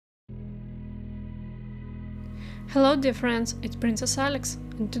Hello dear friends, it's Princess Alex,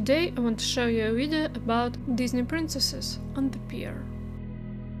 and today I want to show you a video about Disney princesses on the Pier.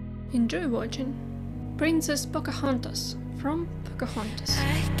 Enjoy watching. Princess Pocahontas from Pocahontas.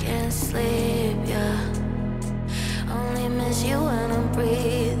 I can't sleep, yeah. Only miss you when I'm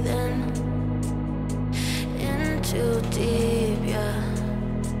breathing in too deep, yeah.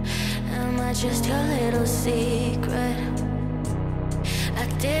 Am I just your little secret? I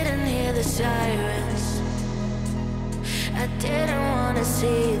didn't hear the sirens. I didn't want to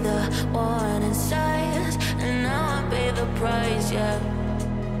see the warning signs, and now I pay the price, yeah.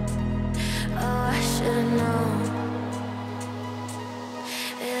 Oh, I should've known.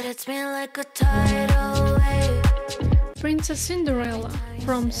 It hits me like a tidal wave. Princess Cinderella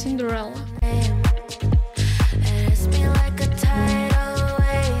from Cinderella. It hits me like a tidal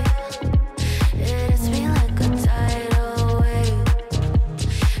wave. It hits me like a tidal wave.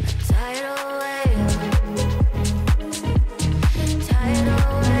 A tidal wave.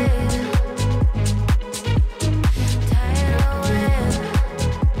 Tidal wave. Tidal wave.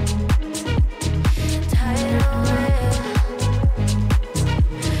 Tidal wave.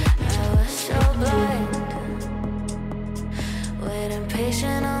 I was so blind, waiting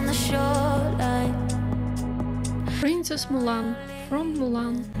patient on the shoreline. Princess Mulan from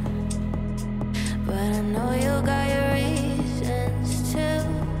Mulan. But I know you got your reasons too.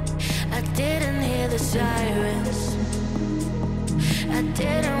 I didn't hear the sirens. I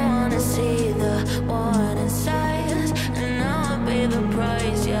didn't want to see the warning signs, and now I pay the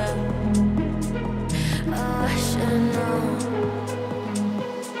price, yeah. Oh, I should've known.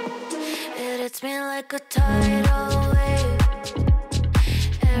 It hits me like a tidal wave.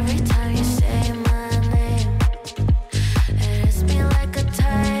 Every time you say my name, it hits me like a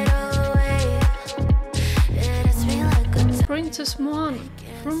tidal wave. It hits me like a Princess Moana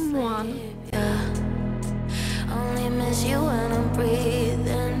from Moana. yeah. Only miss you when I'm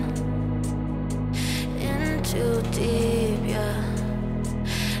breathing in too deep, yeah.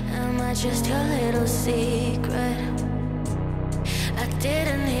 Am I just your little secret? I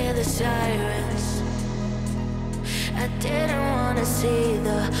didn't hear the sirens. I didn't want to see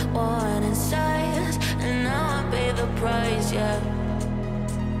the warning signs, and now I pay the price, yeah.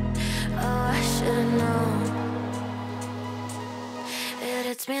 Oh, I should've known. It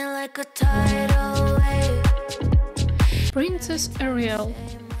hits me like a tidal wave. Princess Ariel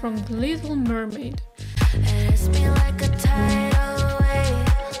from the Little Mermaid. It hits me like a tidal wave.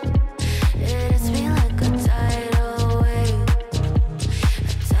 It hits me like a tidal wave.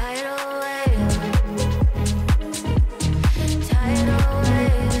 A tidal wave. Tidal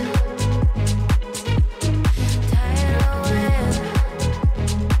wave. Tidal wave.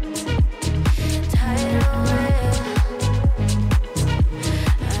 Tidal wave.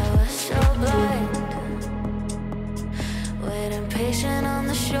 I was so blind, waiting patient on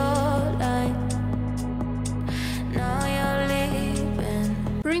the shoreline. Now you're leaving.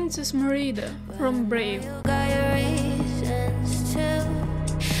 Princess Merida from Brave. You got your reasons too.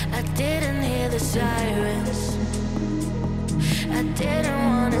 I didn't hear the sirens. I didn't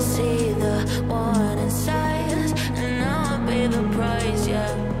want to see the warning signs, and now I pay the price,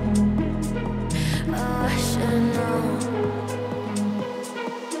 yeah. Oh, I should've known.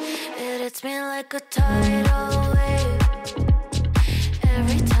 It hits me like a tidal wave.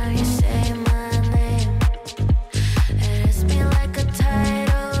 Every time you say my name, it hits me like a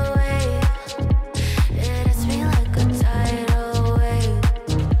tidal wave. It hits me like a tidal wave.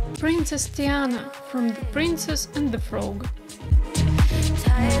 Princess Tiana from The Princess and the Frog.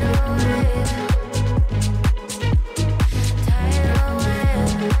 Tidal wave. Tidal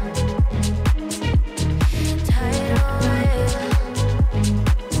wave. Tidal wave.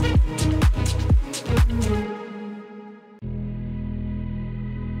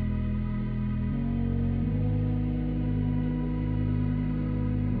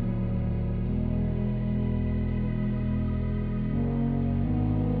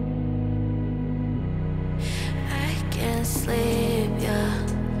 I can't sleep, yeah.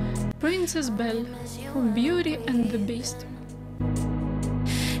 Princess Belle from Beauty and the Beast.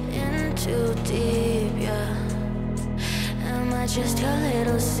 In too deep, yeah. Am I just your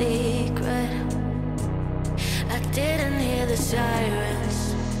little secret? I didn't hear the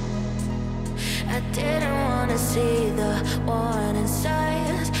sirens. I didn't want to see the warning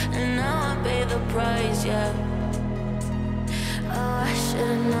signs, and now I pay the price, yeah. Oh, I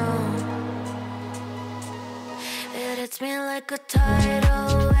should've known. It hits me like a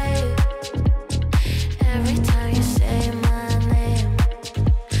tidal wave. Every time you say my name.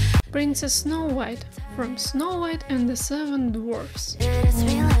 Princess Snow White from Snow White and the Seven Dwarfs. It hits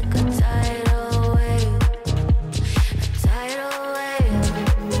me like a tidal wave.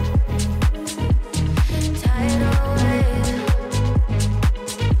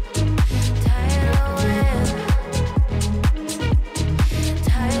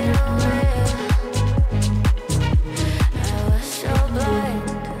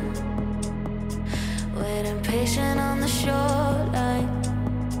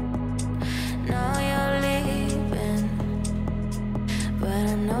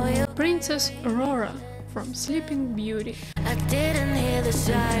 I know you. Princess Aurora from Sleeping Beauty. I didn't hear the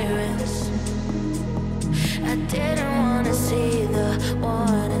sirens. I didn't wanna see the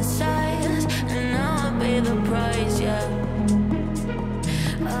warning signs, and now I pay the price, yeah.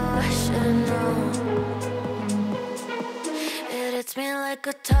 Oh, I should've known. It hits me like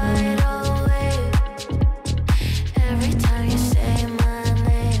a tidal wave every time you say my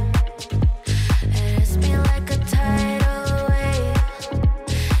name. It hits me like a tidal wave.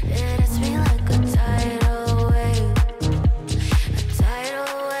 It hits me like a tidal wave. A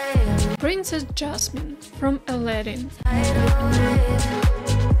tidal wave. Princess Jasmine from Aladdin. Tidal wave.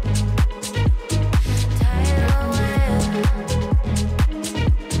 Tidal wave.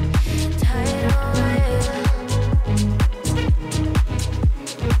 Tidal wave.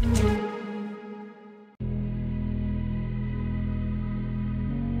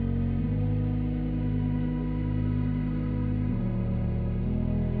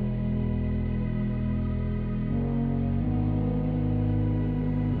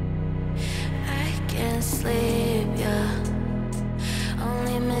 Sleep, yeah.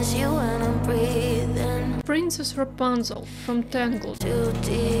 Only miss you when I'm breathing. Princess Rapunzel from Tangled. Too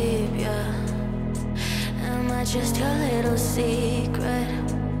deep, yeah. Am I just your little secret?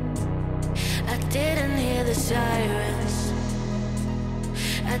 I didn't hear the sirens.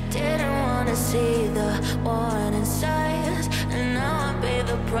 I didn't wanna see the warning signs, and now I pay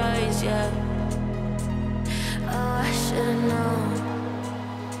the price, yeah. Oh, I should've known.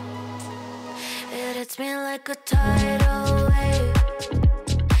 It's me like a tidal wave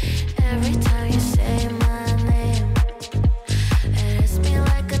every time you say my name. It hits me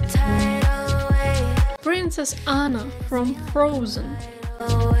like a tidal wave. Princess Anna from Frozen.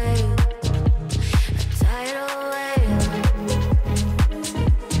 Tidal wave. A tidal wave.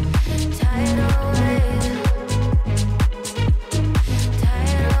 Tidal wave.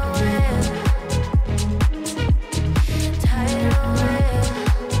 Tidal wave. Tidal wave.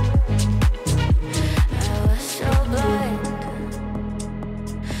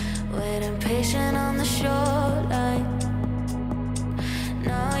 Patient on the shoreline.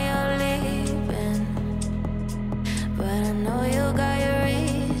 Now you're leaving, but I know you got your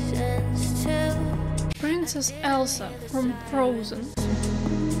reasons too. Princess Elsa from Frozen.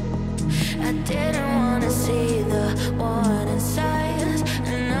 I didn't wanna see the warning signs,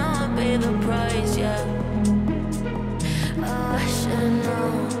 and now I pay the price, yeah. Oh, I should've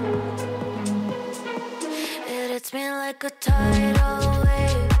known. It hits me like a tidal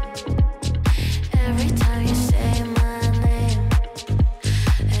wave every time you say my name.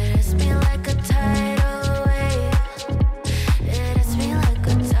 It hits me like a tidal wave. It hits me like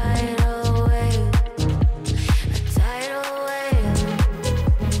a tidal wave. A tidal wave.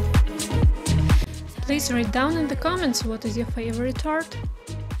 Please write down in the comments what is your favorite art.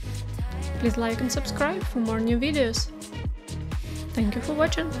 Please like and subscribe for more new videos. Thank you for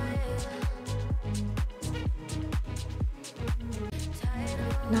watching.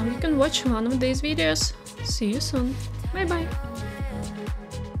 Now you can watch one of these videos. See you soon. Bye bye.